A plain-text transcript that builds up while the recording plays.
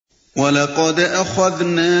وَلَقَدْ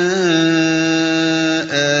أَخَذْنَا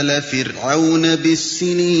آلَ فِرْعَوْنَ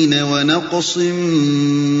بِالسِّنِينَ وَنَقْصٍ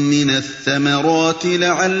مِّنَ الثَّمَرَاتِ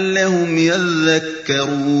لَعَلَّهُمْ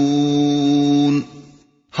يَذَّكَّرُونَ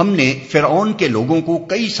ہم نے فرعون کے لوگوں کو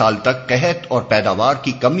کئی سال تک قحط اور پیداوار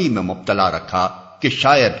کی کمی میں مبتلا رکھا کہ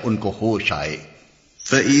شاید ان کو ہوش آئے۔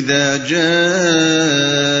 فَإِذَا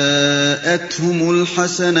جَاءَتْهُمُ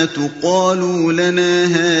الْحَسَنَةُ قَالُوا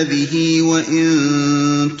لَنَا هَٰذِهِ وَإِن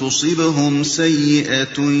تُصِبْهُمْ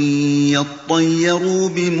سَيِّئَةٌ يَطَّيَّرُوا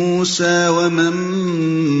بِمُوسَىٰ وَمَن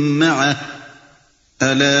مَّعَهُ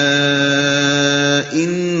أَلَا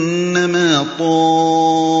إِنَّمَا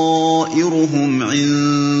طَائِرُهُمْ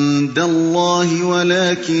عِندَ اللَّهِ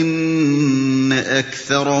وَلَٰكِنَّ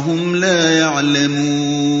أَكْثَرَهُمْ لَا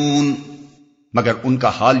يَعْلَمُونَ۔ مگر ان کا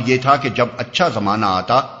حال یہ تھا کہ جب اچھا زمانہ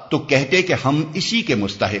آتا تو کہتے کہ ہم اسی کے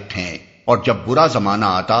مستحق ہیں، اور جب برا زمانہ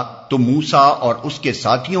آتا تو موسیٰ اور اس کے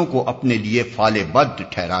ساتھیوں کو اپنے لیے فال بد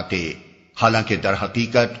ٹھہراتے، حالانکہ در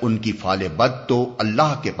حقیقت ان کی فال بد تو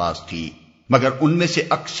اللہ کے پاس تھی، مگر ان میں سے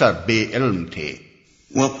اکثر بے علم تھے۔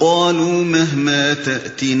 وَقَالُوا مَهْمَا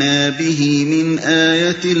تَأْتِنَا بِهِ مِنْ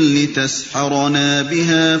آيَةٍ لِتَسْحَرَنَا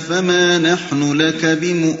بِهَا فَمَا نَحْنُ لَكَ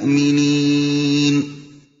بِمُؤْمِنِينَ۔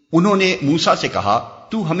 انہوں نے موسیٰ سے کہا،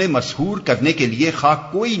 تو ہمیں مسحور کرنے کے لیے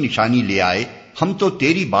خواہ کوئی نشانی لے آئے، ہم تو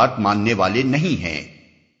تیری بات ماننے والے نہیں ہیں۔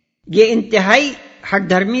 یہ انتہائی ہٹ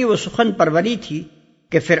دھرمی و سخن پروری تھی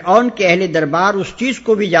کہ فرعون کے اہل دربار اس چیز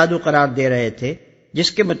کو بھی جادو قرار دے رہے تھے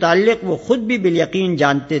جس کے متعلق وہ خود بھی بالیقین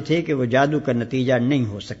جانتے تھے کہ وہ جادو کا نتیجہ نہیں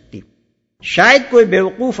ہو سکتی۔ شاید کوئی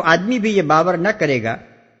بیوقوف آدمی بھی یہ باور نہ کرے گا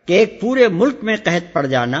کہ ایک پورے ملک میں قحط پڑ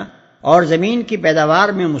جانا اور زمین کی پیداوار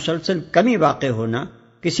میں مسلسل کمی واقع ہونا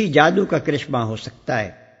کسی جادو کا کرشمہ ہو سکتا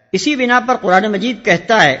ہے۔ اسی بنا پر قرآن مجید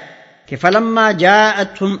کہتا ہے کہ فَلَمَّا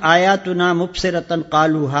جَاءَتْهُمْ آيَاتُنَا مُبْصِرَةً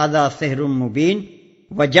قَالُوا هَذَا سِحْرٌ مُبِينٌ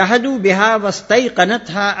وَجَحَدُوا بِهَا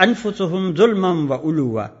وَاسْتَيْقَنَتْهَا أَنفُسُهُمْ ظُلْمًا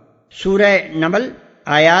وَعُلُوًّا۔ سورہ نمل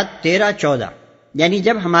آیات 13-14۔ یعنی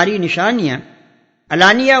جب ہماری نشانیاں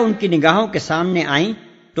علانیہ ان کی نگاہوں کے سامنے آئیں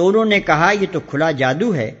تو انہوں نے کہا یہ تو کھلا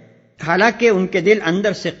جادو ہے، حالانکہ ان کے دل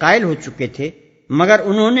اندر سے قائل ہو چکے تھے، مگر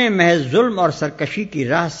انہوں نے محض ظلم اور سرکشی کی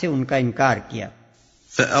راہ سے ان کا انکار کیا۔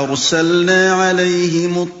 فَأَرْسَلْنَا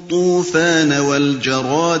عَلَيْهِمُ الطُّوفَانَ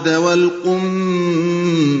وَالْجَرَادَ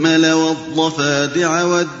وَالْقُمَّلَ وَالضَّفَادِعَ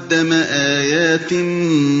وَالدَّمَ آيَاتٍ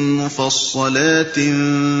مُفَصَّلَاتٍ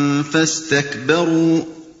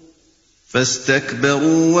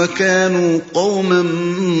فَاسْتَكْبَرُوا وَكَانُوا قَوْمًا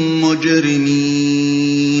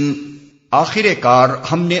مُجْرِمِينَ۔ آخر کار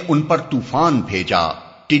ہم نے ان پر طوفان بھیجا،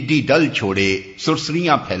 ٹڈی دل چھوڑے،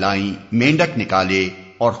 سرسریاں پھیلائیں، مینڈک نکالے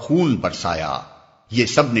اور خون برسایا۔ یہ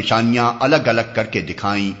سب نشانیاں الگ الگ کر کے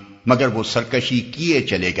دکھائیں، مگر وہ سرکشی کیے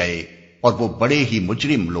چلے گئے اور وہ بڑے ہی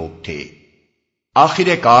مجرم لوگ تھے۔ آخر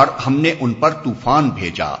کار ہم نے ان پر طوفان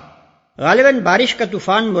بھیجا۔ غالباً بارش کا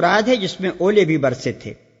طوفان مراد ہے جس میں اولے بھی برسے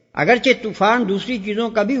تھے۔ اگرچہ طوفان دوسری چیزوں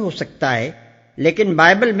کا بھی ہو سکتا ہے، لیکن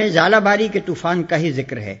بائبل میں ژالہ باری کے طوفان کا ہی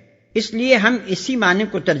ذکر ہے، اس لیے ہم اسی معنی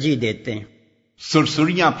کو ترجیح دیتے ہیں۔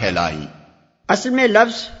 سرسریاں پھیلائیں، اصل میں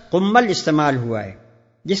لفظ قمل استعمال ہوا ہے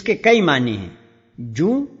جس کے کئی معنی ہیں،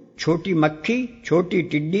 جوں، چھوٹی مکھی، چھوٹی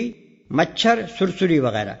ٹڈی، مچھر، سرسری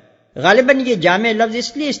وغیرہ۔ غالباً یہ جامع لفظ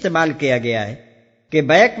اس لیے استعمال کیا گیا ہے کہ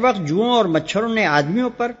بیک وقت جوؤں اور مچھروں نے آدمیوں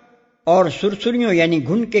پر اور سرسریوں یعنی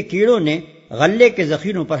گھن کے کیڑوں نے غلے کے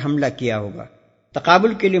ذخیروں پر حملہ کیا ہوگا۔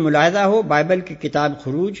 تقابل کے لیے ملاحظہ ہو بائبل کی کتاب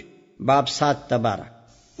خروج باب 7-12۔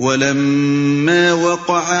 وَلَمَّا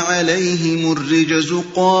وَقَعَ عَلَيْهِمُ الرِّجْزُ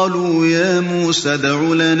قَالُوا يَا مُوسَى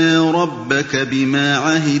ادْعُ لَنَا رَبَّكَ بِمَا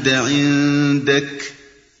عَهِدَ عِندَكَ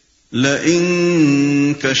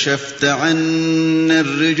لَئِن كَشَفْتَ عَنَّا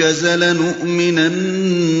الرِّجْزَ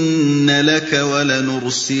لَنُؤْمِنَنَّ لَكَ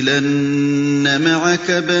وَلَنُرْسِلَنَّ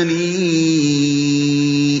مَعَكَ بَنِي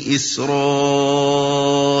إِسْرَائِيلَ۔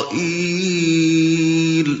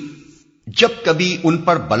 جب کبھی ان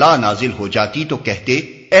پر بلا نازل ہو جاتی تو کہتے،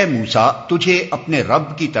 اے موسیٰ تجھے اپنے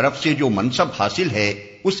رب کی طرف سے جو منصب حاصل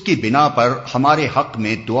ہے اس کی بنا پر ہمارے حق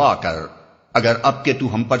میں دعا کر، اگر اب کہ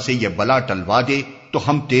تو ہم پر سے یہ بلا ٹلوا دے تو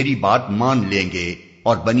ہم تیری بات مان لیں گے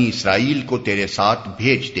اور بنی اسرائیل کو تیرے ساتھ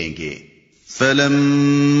بھیج دیں گے۔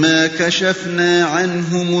 فَلَمَّا كَشَفْنَا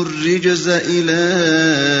عَنْهُمُ الرِّجْزَ إِلَىٰ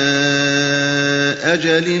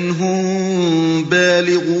أَجَلٍ هُمْ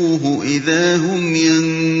بَالِغُوهُ إِذَا هُمْ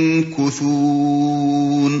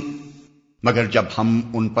يَنكُثُونَ۔ مگر جب ہم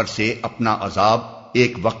ان پر سے اپنا عذاب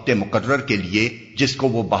ایک وقت مقرر کے لیے جس کو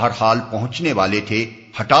وہ بہرحال پہنچنے والے تھے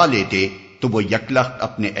ہٹا لیتے تو وہ یکلخت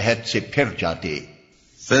اپنے عہد سے پھر جاتے۔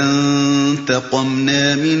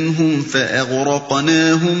 فانتقمنا منهم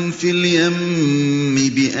فأغرقناهم في اليم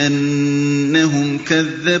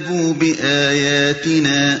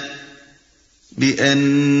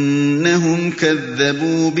بأنهم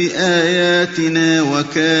كذبوا بآياتنا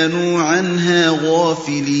وكانوا عنها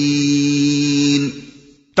غافلين.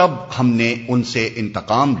 تب ہم نے ان سے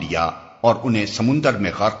انتقام لیا اور انہیں سمندر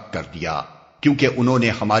میں غرق کر دیا، کیونکہ انہوں نے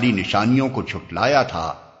ہماری نشانیوں کو جھٹلایا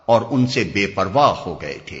تھا اور ان سے بے پرواہ ہو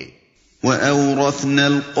گئے تھے. وَأَوْرَثْنَا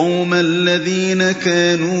الْقَوْمَ الَّذِينَ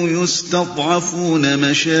كَانُوا يُسْتَضْعَفُونَ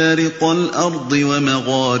مَشَارِقَ الْأَرْضِ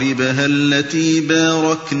وَمَغَارِبَهَا الَّتِي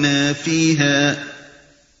بَارَكْنَا فِيهَا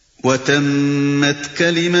وَتَمَّتْ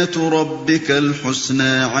كَلِمَةُ رَبِّكَ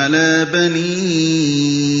الْحُسْنَى عَلَى بَنِي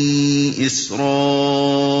إِسْرَائِيلَ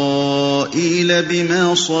بِمَا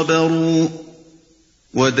صَبَرُوا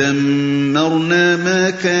وَدَمَّرْنَا مَا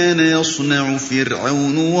كَانَ يَصْنَعُ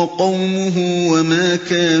فِرْعَوْنُ وَقَوْمُهُ وَمَا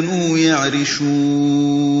كَانُوا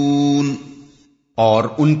يَعْرِشُونَ. اور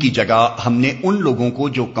ان کی جگہ ہم نے ان لوگوں کو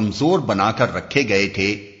جو کمزور بنا کر رکھے گئے تھے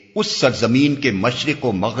اس سرزمین کے مشرق و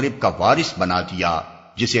مغرب کا وارث بنا دیا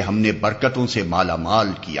جسے ہم نے برکتوں سے مالا مال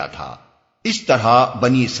کیا تھا. اس طرح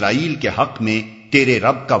بنی اسرائیل کے حق میں تیرے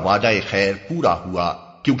رب کا وعدہ خیر پورا ہوا،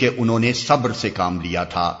 کیونکہ انہوں نے صبر سے کام لیا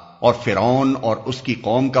تھا، اور فرعون اور اس کی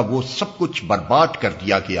قوم کا وہ سب کچھ برباد کر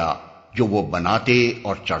دیا گیا جو وہ بناتے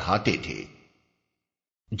اور چڑھاتے تھے،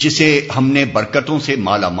 جسے ہم نے برکتوں سے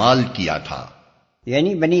مالا مال کیا تھا.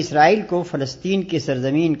 یعنی بنی اسرائیل کو فلسطین کی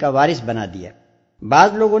سرزمین کا وارث بنا دیا. بعض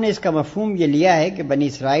لوگوں نے اس کا مفہوم یہ لیا ہے کہ بنی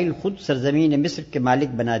اسرائیل خود سرزمین مصر کے مالک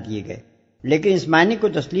بنا دیے گئے، لیکن اس معنی کو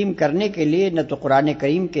تسلیم کرنے کے لیے نہ تو قرآن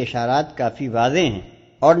کریم کے اشارات کافی واضح ہیں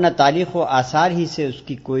اور نہ تاریخ و آثار ہی سے اس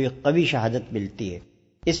کی کوئی قوی شہادت ملتی ہے.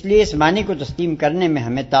 اس لیے اس معنی کو تسلیم کرنے میں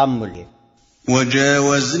ہمیں تامل ہے.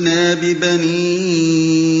 وَجَاوَزْنَا بِبَنِي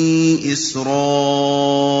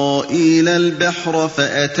إِسْرَائِيلَ الْبَحْرَ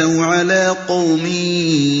فَأَتَوْا عَلَى قَوْمٍ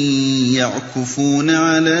يَعْكُفُونَ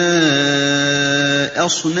عَلَى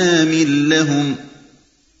أَصْنَامٍ لَهُمْ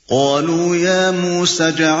قَالُوا يَا مُوسَى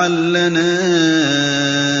اجْعَل لَّنَا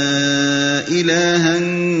إِلَٰهًا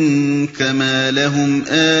كَمَا لَهُمْ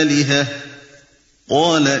آلِهَةٌ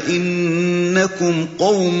قال إنكم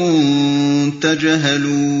قوم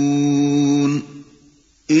تجهلون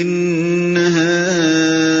إن هؤلاء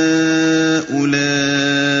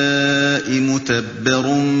متبر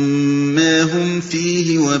ما هم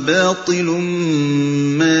فيه وباطل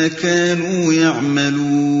ما كانوا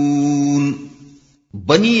يعملون.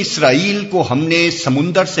 بنی اسرائیل کو ہم نے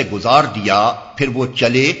سمندر سے گزار دیا، پھر وہ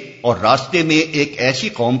چلے اور راستے میں ایک ایسی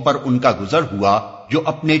قوم پر ان کا گزر ہوا جو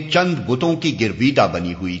اپنے چند بتوں کی گرویدہ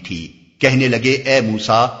بنی ہوئی تھی. کہنے لگے اے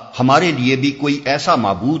موسیٰ ہمارے لیے بھی کوئی ایسا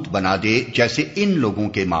معبود بنا دے جیسے ان لوگوں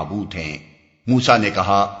کے معبود ہیں. موسیٰ نے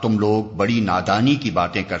کہا تم لوگ بڑی نادانی کی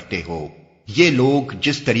باتیں کرتے ہو، یہ لوگ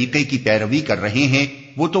جس طریقے کی پیروی کر رہے ہیں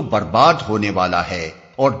وہ تو برباد ہونے والا ہے،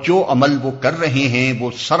 اور جو عمل وہ کر رہے ہیں وہ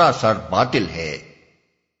سراسر باطل ہے.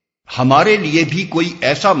 ہمارے لیے بھی کوئی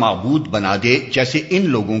ایسا معبود بنا دے جیسے ان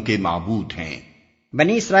لوگوں کے معبود ہیں.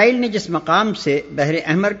 بنی اسرائیل نے جس مقام سے بحر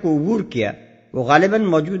احمر کو عبور کیا وہ غالباً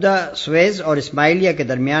موجودہ سویز اور اسماعیلیہ کے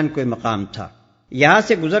درمیان کوئی مقام تھا. یہاں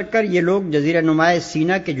سے گزر کر یہ لوگ جزیرہ نمائے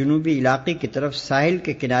سینا کے جنوبی علاقے کی طرف ساحل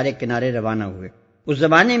کے کنارے کنارے روانہ ہوئے. اس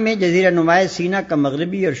زمانے میں جزیرہ نمائے سینا کا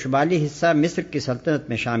مغربی اور شمالی حصہ مصر کی سلطنت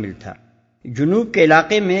میں شامل تھا. جنوب کے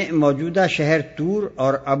علاقے میں موجودہ شہر تور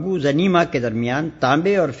اور ابو زنیمہ کے درمیان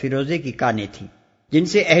تانبے اور فیروزے کی کانیں تھیں جن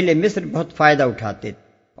سے اہل مصر بہت فائدہ اٹھاتے تھے،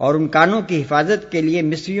 اور ان کانوں کی حفاظت کے لیے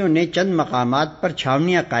مصریوں نے چند مقامات پر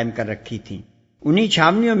چھاونیاں قائم کر رکھی تھیں. انہی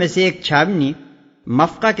چھاونیوں میں سے ایک چھاونی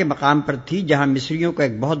مفقہ کے مقام پر تھی جہاں مصریوں کا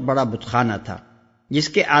ایک بہت بڑا بت خانہ تھا جس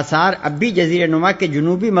کے آثار اب بھی جزیرہ نما کے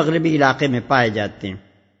جنوبی مغربی علاقے میں پائے جاتے ہیں.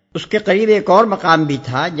 اس کے قریب ایک اور مقام بھی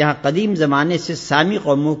تھا جہاں قدیم زمانے سے سامی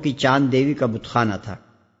قوموں کی چاند دیوی کا بت خانہ تھا.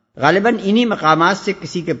 غالباً انہی مقامات سے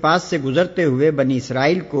کسی کے پاس سے گزرتے ہوئے بنی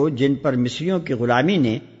اسرائیل کو جن پر مصریوں کی غلامی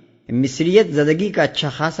نے مصریت زدگی کا اچھا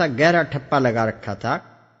خاصا گہرا ٹھپا لگا رکھا تھا،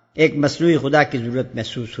 ایک مصنوعی خدا کی ضرورت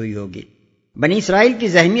محسوس ہوئی ہوگی. بنی اسرائیل کی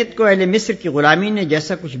ذہنیت کو اہل مصر کی غلامی نے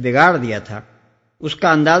جیسا کچھ بگاڑ دیا تھا اس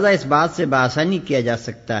کا اندازہ اس بات سے بآسانی کیا جا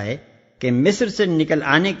سکتا ہے کہ مصر سے نکل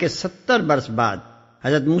آنے کے 70 برس بعد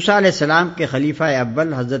حضرت موسیٰ علیہ السلام کے خلیفہ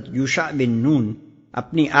اول حضرت یوشع بن نون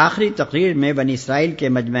اپنی آخری تقریر میں بنی اسرائیل کے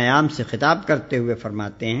مجمع عام سے خطاب کرتے ہوئے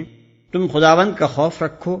فرماتے ہیں تم خداوند کا خوف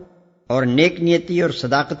رکھو اور نیک نیتی اور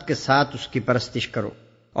صداقت کے ساتھ اس کی پرستش کرو،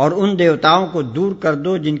 اور ان دیوتاؤں کو دور کر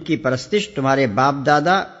دو جن کی پرستش تمہارے باپ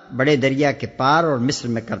دادا بڑے دریا کے پار اور مصر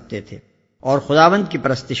میں کرتے تھے، اور خداوند کی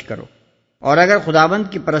پرستش کرو. اور اگر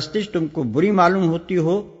خداوند کی پرستش تم کو بری معلوم ہوتی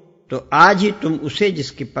ہو تو آج ہی تم اسے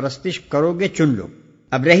جس کی پرستش کرو گے چن لو،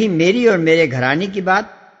 اب رہی میری اور میرے گھرانے کی بات،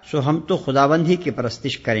 سو ہم تو خداوند ہی کی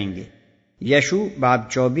پرستش کریں گے۔ یشوع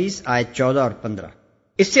باب 24 آیت 14 اور 15۔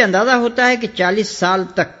 اس سے اندازہ ہوتا ہے کہ 40 سال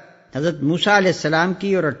تک حضرت موسیٰ علیہ السلام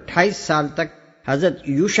کی اور 28 سال تک حضرت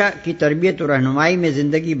یوشع کی تربیت و رہنمائی میں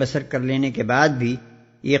زندگی بسر کر لینے کے بعد بھی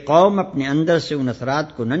یہ قوم اپنے اندر سے ان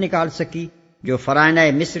اثرات کو نہ نکال سکی جو فرعونہ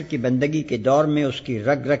مصر کی بندگی کے دور میں اس کی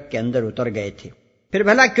رگ رگ کے اندر اتر گئے تھے۔ پھر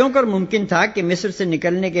بھلا کیوں کر ممکن تھا کہ مصر سے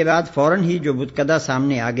نکلنے کے بعد فوراً ہی جو بتکدہ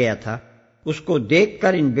سامنے آ گیا تھا اس کو دیکھ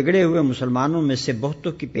کر ان بگڑے ہوئے مسلمانوں میں سے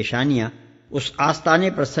بہتوں کی پیشانیاں اس آستانے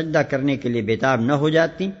پر سجدہ کرنے کے لیے بےتاب نہ ہو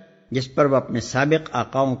جاتی جس پر وہ اپنے سابق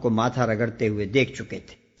آقاؤں کو ماتھا رگڑتے ہوئے دیکھ چکے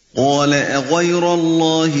تھے۔ قال اغير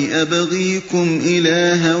الله ابغيكم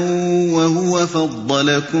الها وهو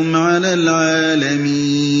فضلكم على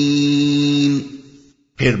العالمين۔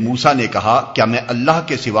 پھر موسیٰ نے کہا کیا میں اللہ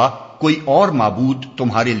کے سوا کوئی اور معبود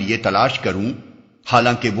تمہارے لیے تلاش کروں،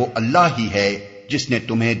 حالانکہ وہ اللہ ہی ہے جس نے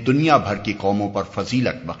تمہیں دنیا بھر کی قوموں پر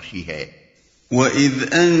فضیلت بخشی ہے۔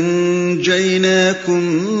 وَإِذْ أَنْجَيْنَاكُمْ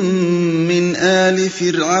مِنْ آلِ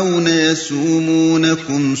فِرْعَوْنَ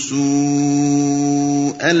يَسُومُونَكُمْ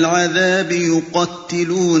سُوءَ الْعَذَابِ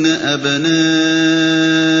يُقَتِّلُونَ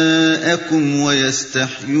أَبْنَاءَكُمْ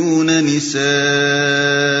وَيَسْتَحْيُونَ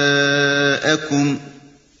نِسَاءَكُمْ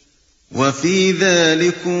وَفِي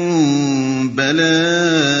ذَلِكُمْ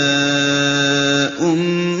بَلَاءٌ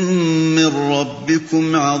مِّن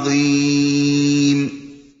رَّبِّكُمْ عَظِيمٌ۔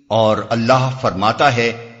 اور اللہ فرماتا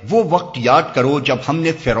ہے وہ وقت یاد کرو جب ہم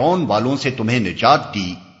نے فرعون والوں سے تمہیں نجات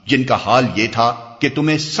دی جن کا حال یہ تھا کہ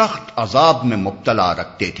تمہیں سخت عذاب میں مبتلا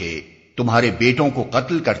رکھتے تھے، تمہارے بیٹوں کو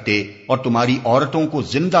قتل کرتے اور تمہاری عورتوں کو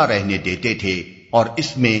زندہ رہنے دیتے تھے، اور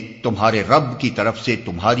اس میں تمہارے رب کی طرف سے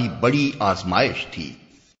تمہاری بڑی آزمائش تھی۔